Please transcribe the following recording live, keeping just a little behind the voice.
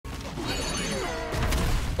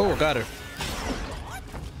Oh, got her.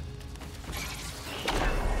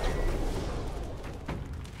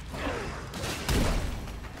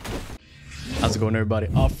 How's it going, everybody?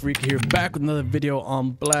 AlphaRique here, back with another video on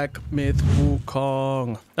Black Myth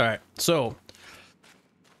Wukong. All right, so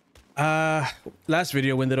last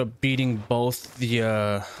video we ended up beating both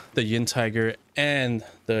the Yin Tiger and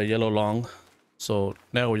the Yellow Long. So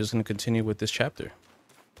now we're just gonna continue with this chapter.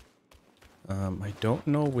 I don't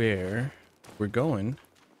know where we're going,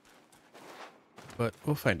 but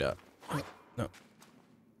we'll find out. Oh, no.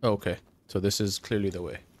 Oh, okay, so this is clearly the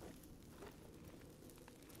way.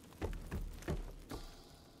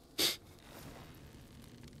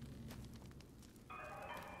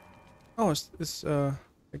 Oh, it's this the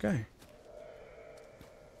guy.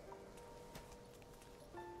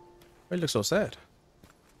 Why he looks so sad?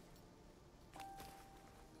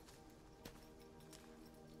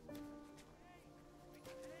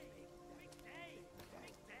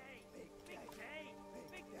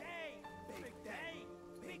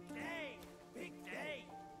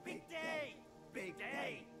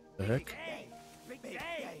 The heck?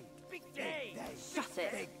 Shut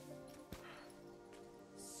it!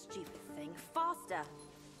 Stupid thing. Faster!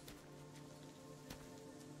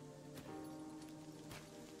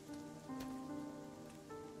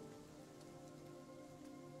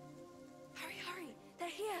 Hurry, hurry! They're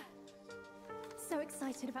here! So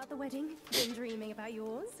excited about the wedding. Been dreaming about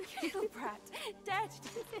yours. Little brat. Dead.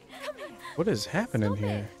 Come here. What is happening Stop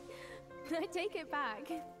here? it. I take it back.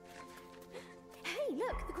 Hey,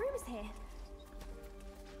 look, the groom is here.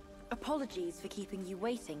 Apologies for keeping you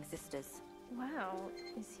waiting, sisters. Wow,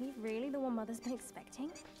 is he really the one Mother's been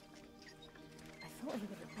expecting? I thought he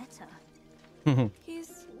would look better.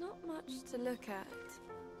 He's not much to look at,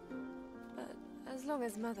 but as long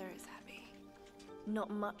as Mother is happy. Not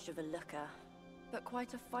much of a looker, but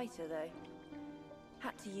quite a fighter though.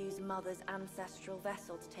 Had to use Mother's ancestral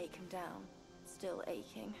vessel to take him down. Still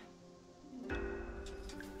aching.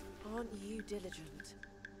 Aren't you diligent?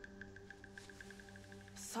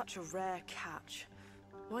 Such a rare catch.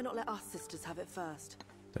 Why not let us sisters have it first?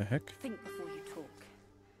 The heck? Think before you talk.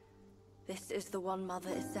 This is the one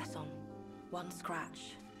Mother is set on. One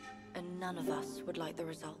scratch. And none of us would like the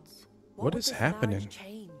results. What would is this happening? marriage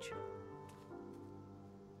change?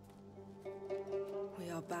 We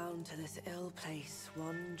are bound to this ill place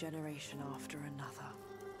one generation after another.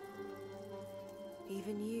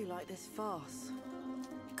 Even you like this farce.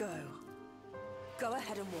 Go. Go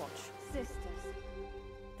ahead and watch. Sisters,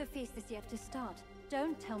 the feast is yet to start.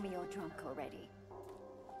 Don't tell me you're drunk already.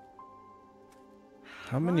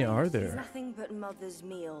 How many are He's there? nothing but Mother's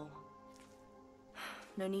meal.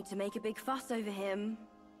 No need to make a big fuss over him.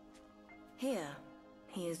 Here,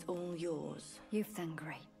 he is all yours. You've done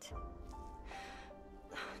great.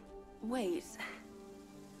 Wait.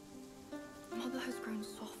 Mother has grown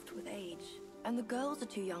soft with age, and the girls are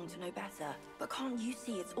too young to know better. But can't you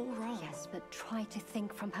see it's all wrong? Yes, but try to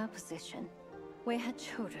think from her position. We're her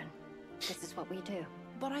children. This is what we do.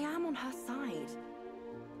 But I am on her side.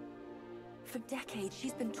 For decades,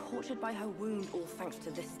 she's been tortured by her wound, all thanks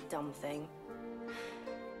to this dumb thing.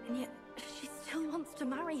 And yet, she still wants to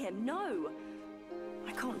marry him. No!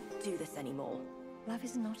 I can't do this anymore. Love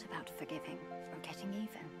is not about forgiving or getting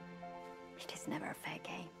even. It is never a fair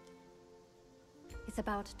game. It's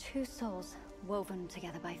about two souls woven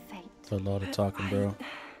together by fate. It's a lot of talking, bro.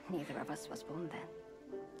 Neither of us was born then.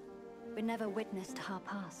 We never witnessed her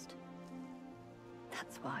past.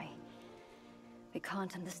 That's why we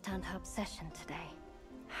can't understand her obsession today.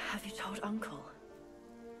 Have you told Uncle?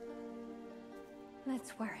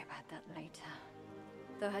 Let's worry about that later.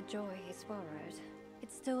 Though her joy is borrowed,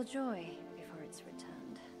 it's still joy before it's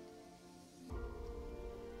returned.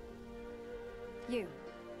 You,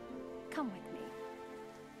 come with me.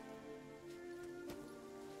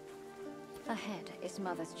 Ahead is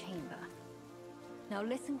Mother's chamber. Now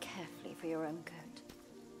listen carefully for your own good.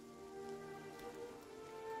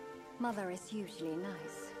 Mother is usually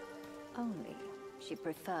nice, only she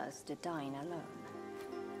prefers to dine alone.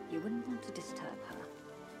 You wouldn't want to disturb her.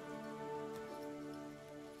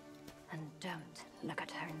 And don't look at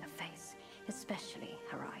her in the face, especially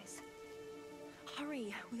her eyes.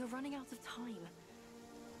 Hurry, we are running out of time.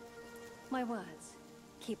 My words,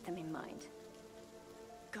 keep them in mind.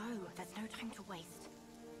 Go, there's no time to waste.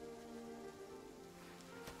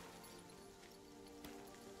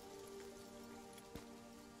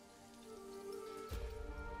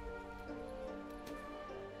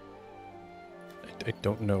 I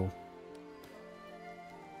don't know.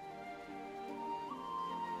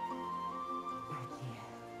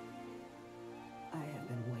 I have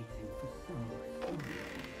been waiting for so long.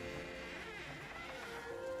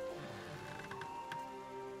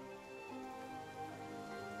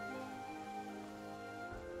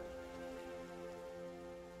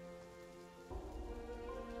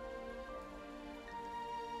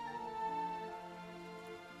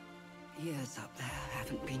 Years up there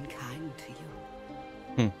haven't been kind to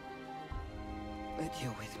you. But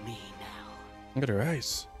you're with me now. Look at her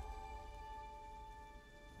eyes.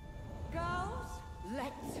 Girls,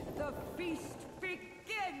 let the feast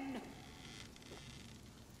begin!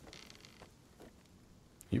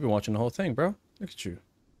 You've been watching the whole thing, bro. Look at you.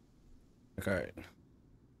 Like, all right.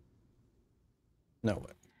 Now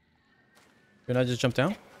what? Can I just jump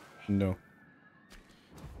down? No.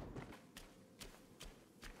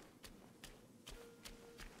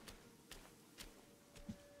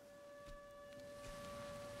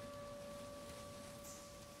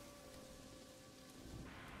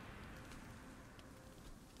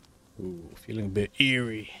 Ooh, feeling a bit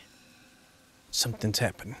eerie. Something's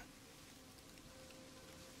happened.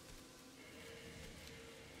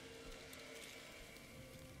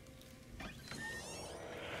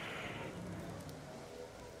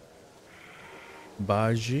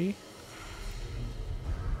 BAIJE?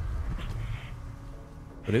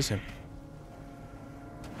 What is him?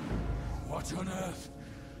 What on earth?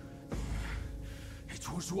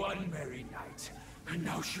 It was one merry night, and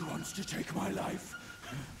now she wants to take my life.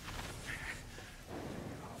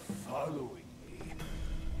 Following me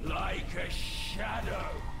like a shadow.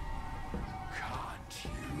 Can't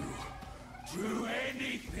you do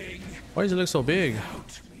anything Why does it look so big?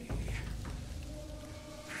 without me?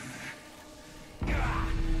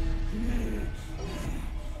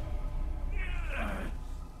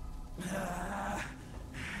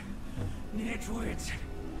 Nitwit.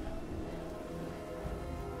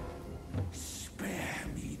 Spare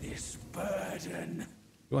me this burden.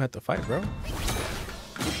 You don't have to fight, bro.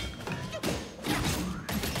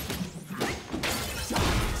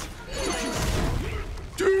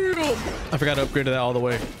 Damn! I forgot to upgrade that all the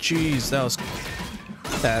way. Jeez,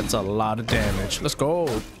 that's a lot of damage. Let's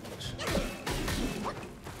go.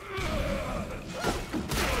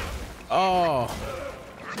 Oh.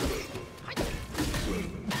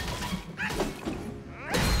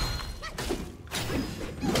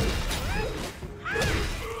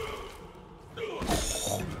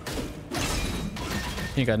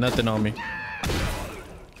 He got nothing on me.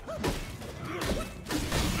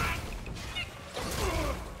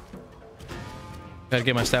 Gotta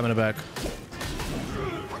get my stamina back.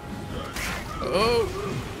 Oh.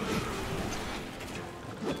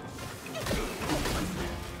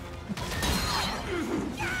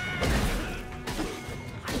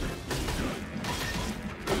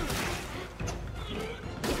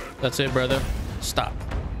 That's it, brother. Stop.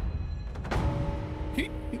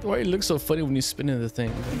 Why he looks so funny when he's spinning the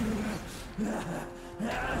thing?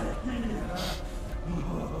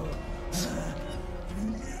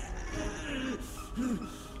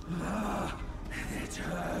 It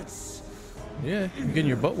hurts. Yeah, you're getting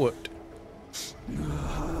your butt whooped.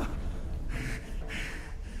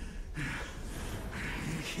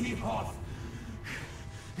 Keep off.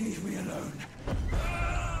 Leave me alone.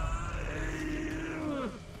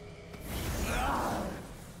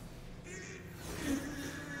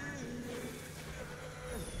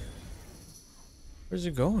 Where's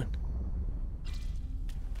it going?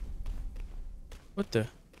 What the?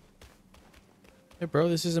 Hey, bro,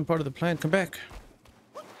 this isn't part of the plan. Come back.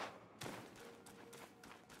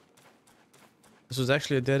 This was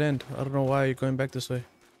actually a dead end. I don't know why you're going back this way.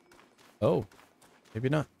 Oh, maybe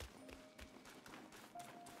not.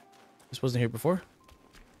 This wasn't here before.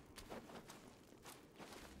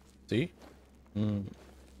 See?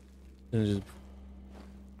 Just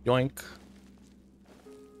yoink.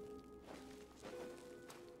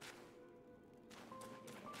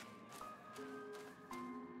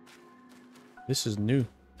 This is new.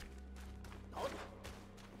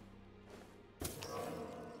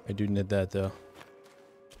 I do need that though.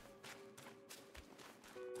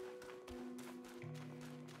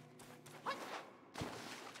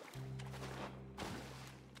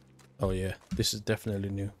 Oh yeah, this is definitely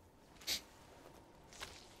new.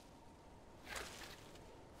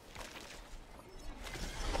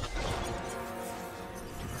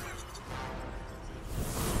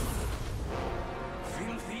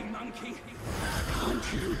 Filthy monkey.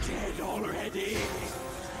 Aren't you dead already?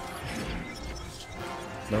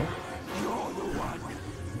 No? You're the one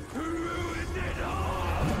who ruined it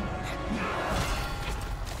all.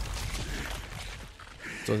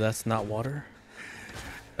 So that's not water?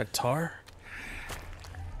 Like tar?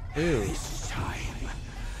 Ew. This time,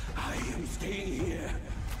 I am staying here.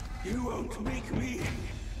 You won't make me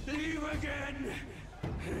leave again.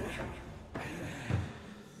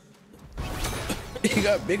 He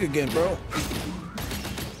got big again, bro.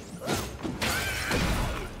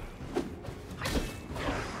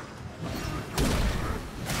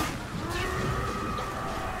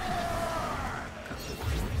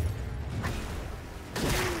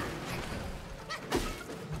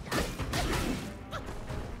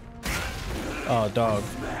 Oh, dog.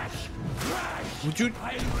 Would you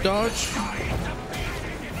dodge?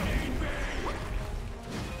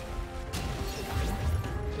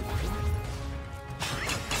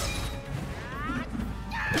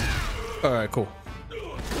 All right, cool.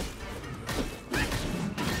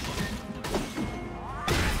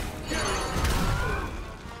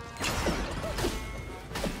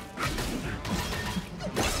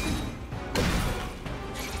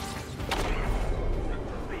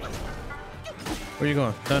 Where you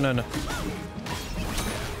going? No, no, no.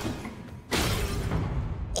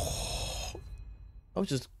 Oh, I was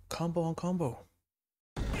just combo on combo.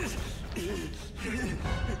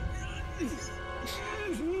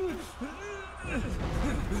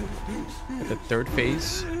 The third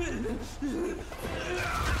phase.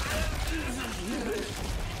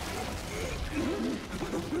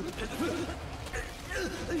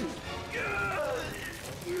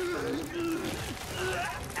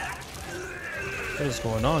 What is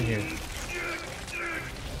going on here?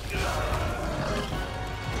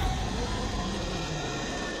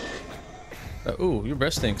 Ooh, your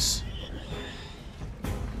breath stinks.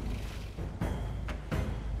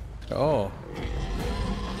 Oh.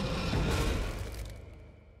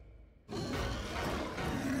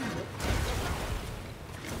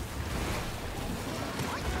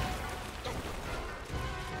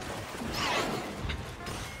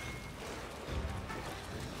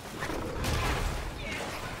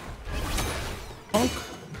 Punk.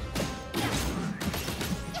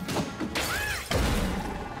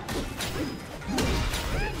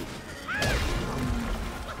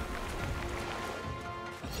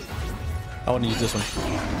 I want to use this one.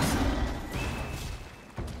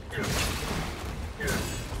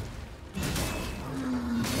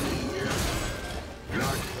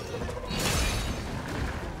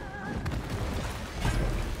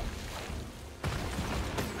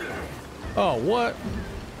 Oh, what?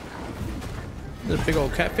 This big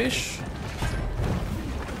old catfish?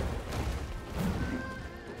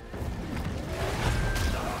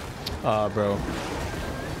 Ah, bro.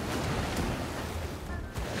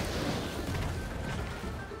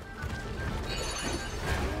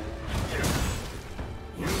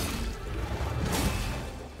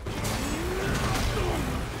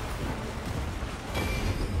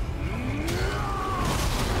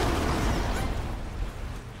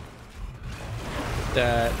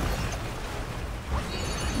 That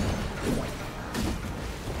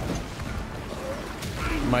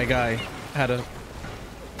my guy had a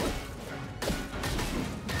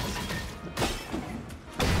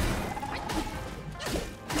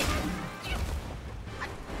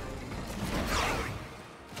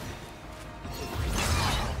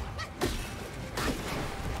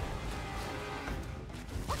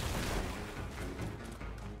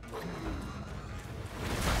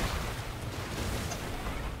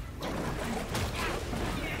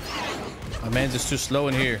my man's just too slow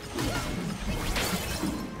in here.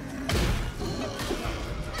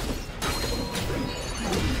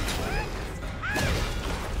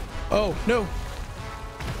 Oh, no.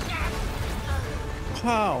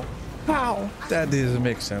 How? How? That doesn't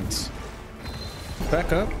make sense.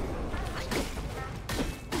 Back up.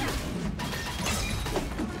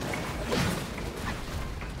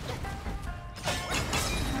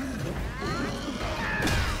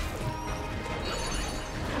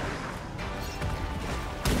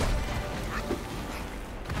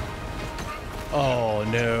 Oh,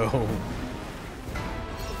 no.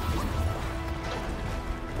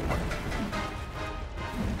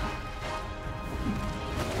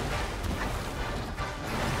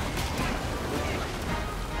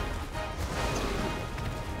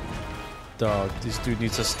 Dog, this dude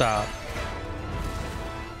needs to stop.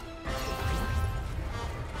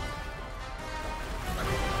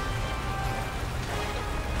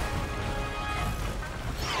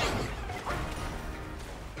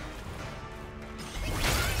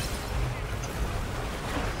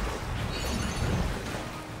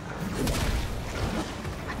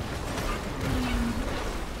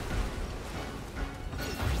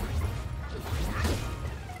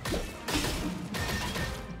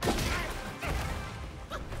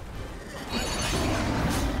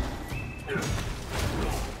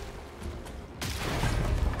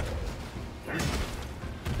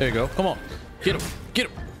 There you go. Come on. Get him. Get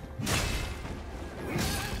him.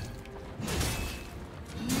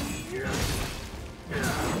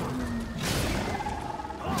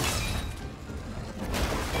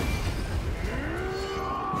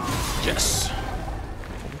 Yes.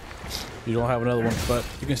 You don't have another one, but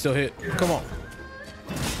you can still hit. Come on.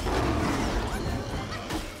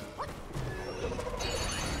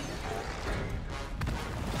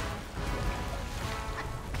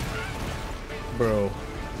 Bro,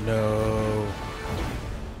 no.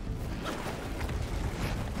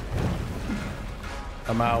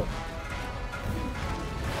 I'm out.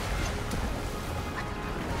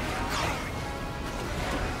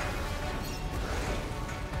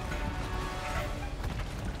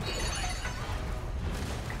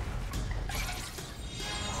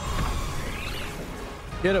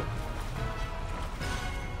 Get him.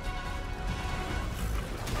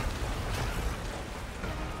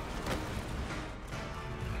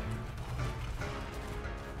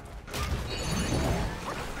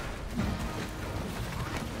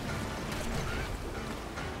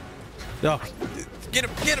 Yeah. Get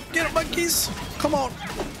him, monkeys. Come on.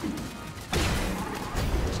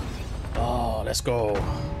 Oh, let's go.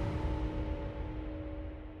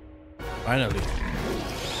 Finally.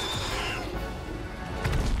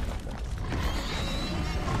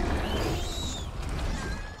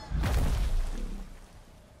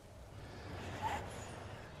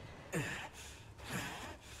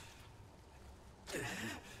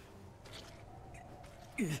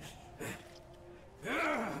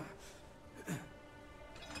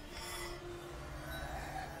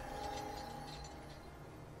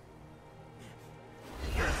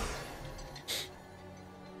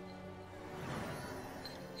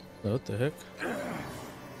 What the heck?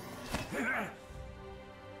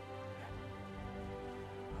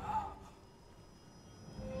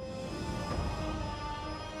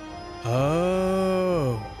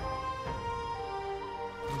 Oh.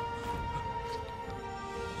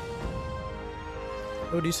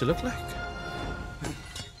 What do these look like?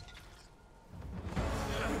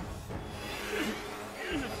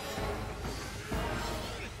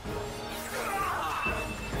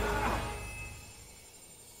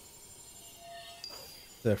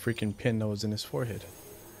 That freaking pin that was in his forehead.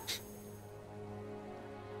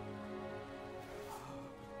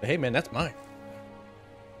 But hey man, that's mine.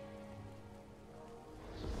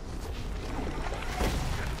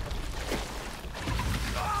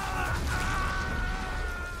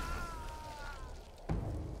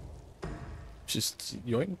 Just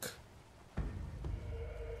yoink.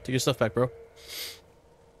 Take your stuff back, bro.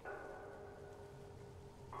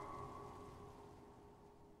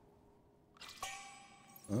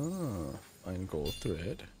 Ah, fine gold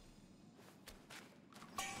thread.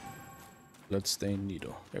 Bloodstained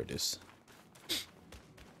needle. There it is.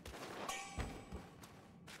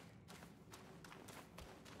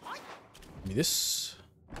 Give me this.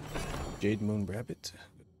 Jade Moon Rabbit.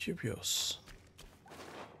 Curious.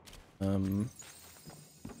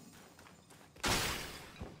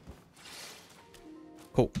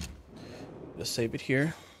 Cool. Let's save it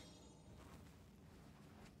here.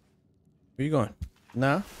 Where you going?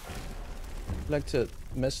 Nah. I like to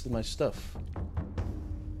mess with my stuff.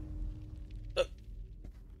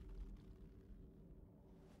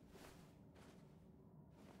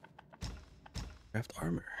 Craft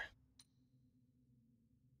armor.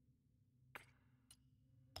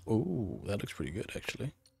 Oh, that looks pretty good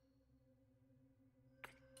actually.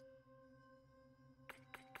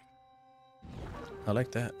 I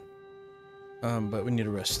like that. But we need a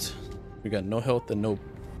rest. We got no health and no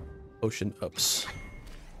potion ups.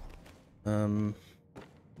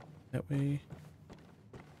 That way.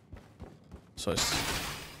 So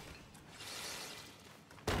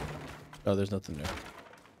oh, there's nothing there.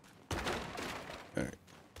 All right.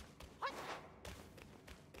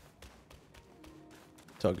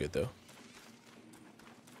 It's all good though.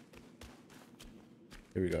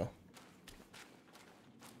 Here we go.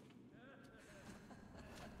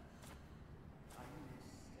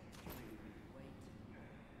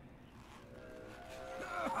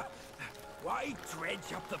 Why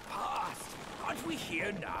dredge up the past? Aren't we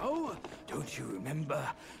here now? Don't you remember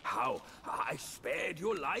how I spared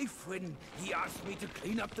your life when he asked me to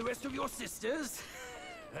clean up the rest of your sisters?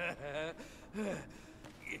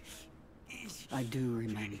 I do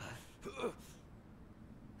remember.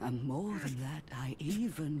 And more than that, I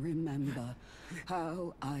even remember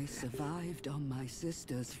how I survived on my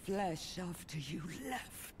sister's flesh after you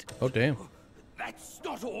left. Oh, damn. That's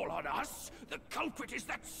not all on us. The culprit is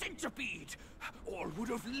that centipede. All would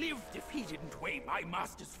have lived if he didn't weigh my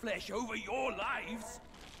master's flesh over your lives.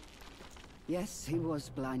 Yes, he was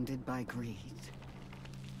blinded by greed.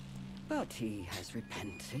 But he has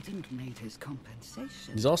repented and made his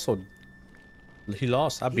compensation. He's also... He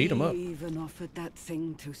lost. I beat him up. He even offered that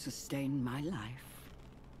thing to sustain my life.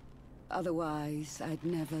 Otherwise, I'd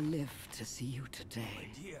never live to see you today.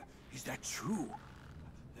 My dear, is that true?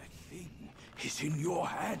 That thing is in your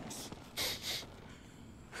hands.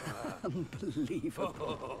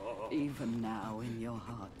 Unbelievable. Even now, in your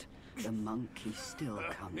heart, the monkey still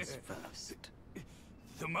comes first.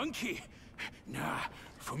 The monkey? Nah,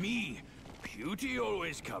 for me, beauty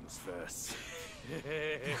always comes first.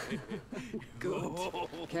 Good.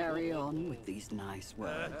 Carry on with these nice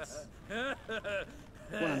words.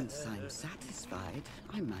 Once I'm satisfied,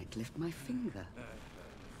 I might lift my finger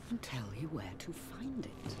and tell you where to find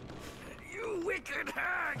it. You wicked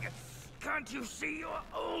hag! Can't you see your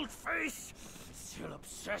old face? Still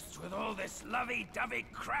obsessed with all this lovey-dovey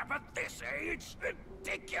crap at this age?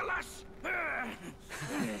 Ridiculous!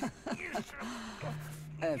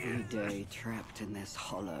 Every day trapped in this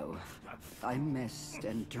hollow, I missed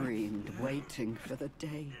and dreamed, waiting for the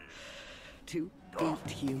day to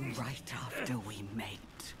eat you right after we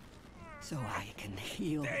mate, so I can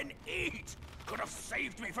heal. Then eat! Could have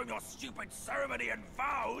saved me from your stupid ceremony and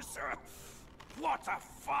vows! What a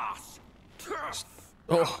farce!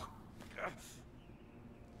 Oh.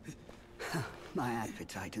 My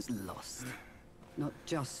appetite is lost, not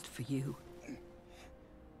just for you,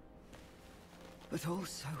 but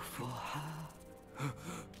also for her.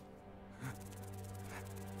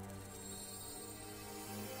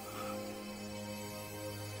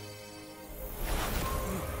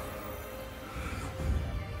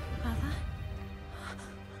 Mother?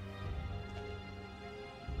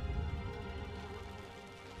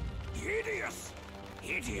 Hideous!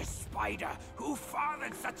 Hideous spider! Who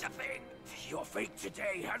fathered such a thing? Your fate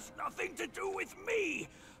today has nothing to do with me!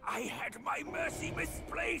 I had my mercy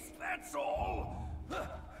misplaced, that's all!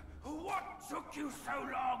 What took you so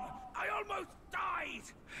long? I almost died!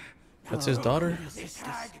 That's his daughter? This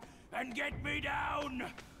hag, and get me down!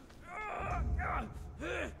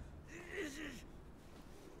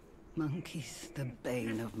 Monkeys, the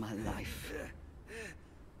bane of my life.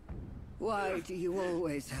 Why do you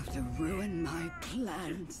always have to ruin my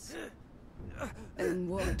plans? In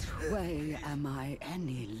what way am I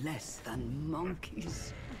any less than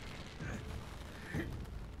monkeys?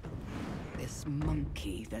 This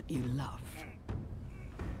monkey that you love.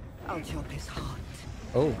 I'll chop his heart.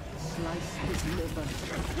 Oh. Slice his liver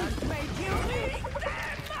and make you eat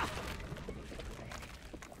them!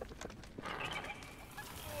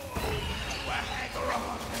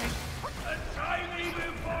 Try me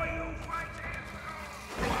before you fight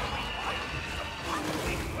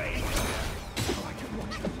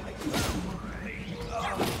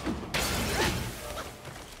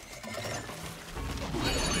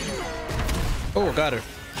Oh, got her.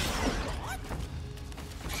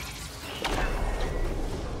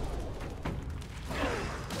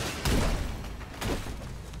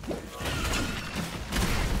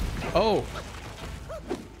 Oh.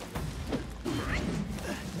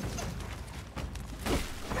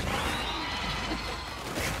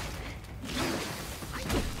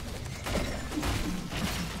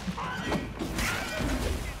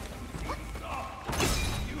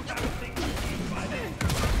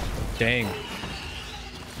 Dang.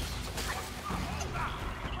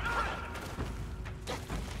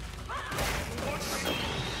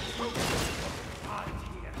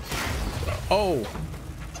 Oh.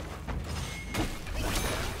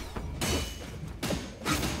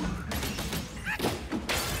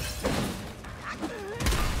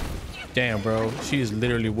 Damn, bro. She is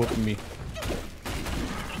literally whooping me.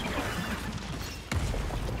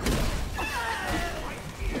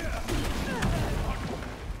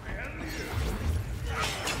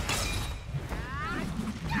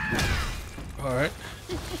 All right.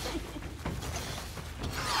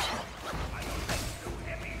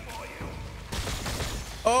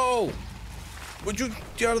 Oh, would you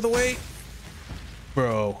get out of the way,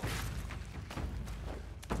 bro?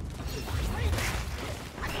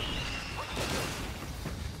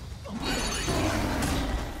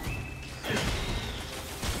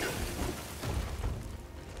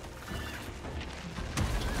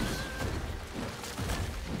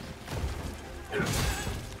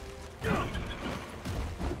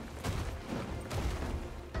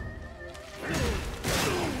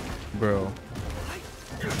 Bro.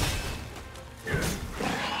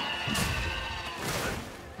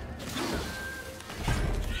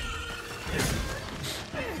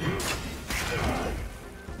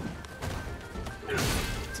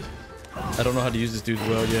 I don't know how to use this dude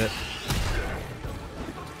well yet.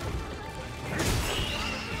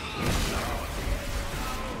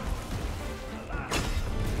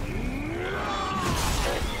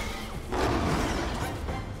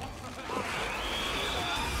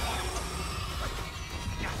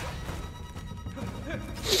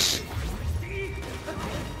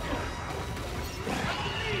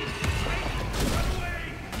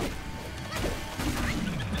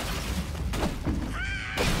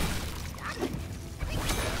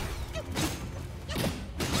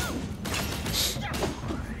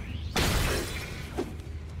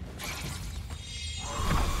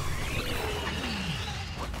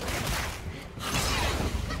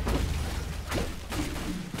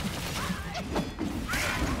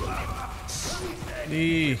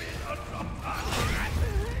 Eee.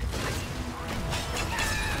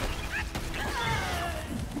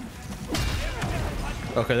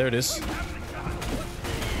 Okay, there it is.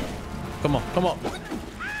 Come on, come on.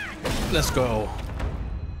 Let's go.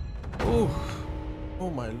 Ooh. Oh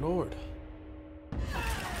my lord.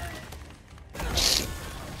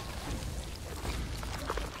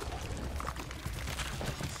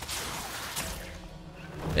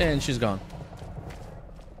 And she's gone.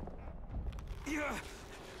 Yeah,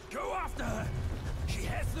 go after her. She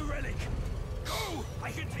has the relic. Go,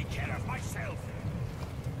 I can take care of myself.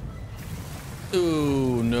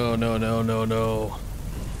 Ooh, no, no, no, no, no.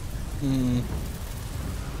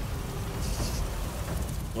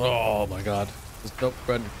 Oh my god. Just, nope,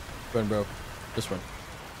 run, bro. Just run.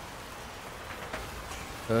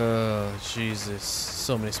 Oh, Jesus.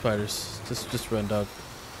 So many spiders. Just run, dog.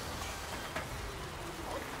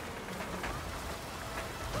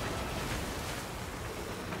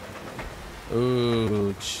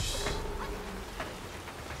 Ooh.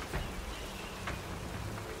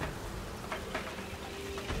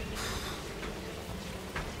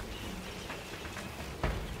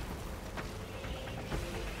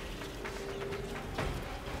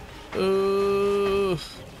 Ooh.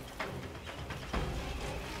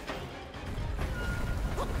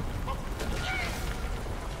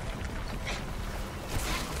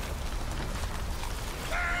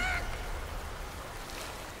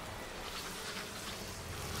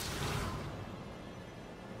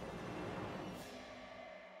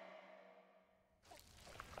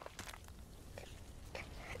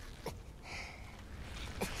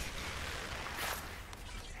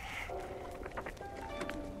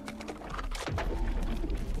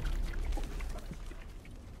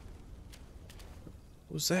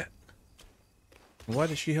 What's that? Why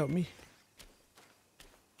did she help me?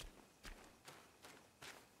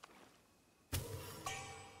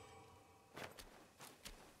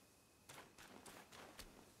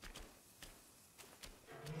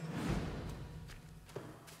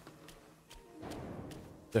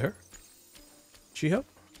 To her? She help?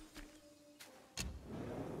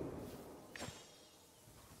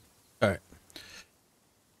 All right.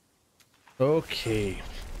 Okay.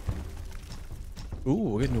 Ooh,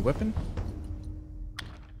 we'll get a new weapon.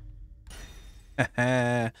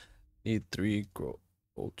 Need 3 gold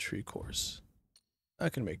tree cores. I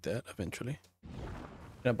can make that eventually.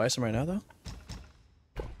 Can I buy some right now though?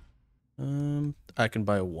 I can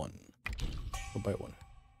buy 1. I'll buy 1.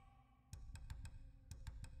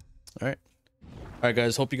 Alright. Alright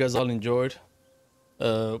guys, hope you guys all enjoyed.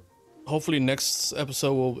 Hopefully next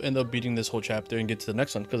episode we'll end up beating this whole chapter and get to the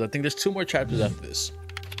next one, because I think there's 2 more chapters after this.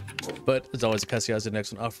 But as always, I'll catch you guys in the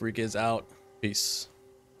next one. AlphaRique is out. Peace.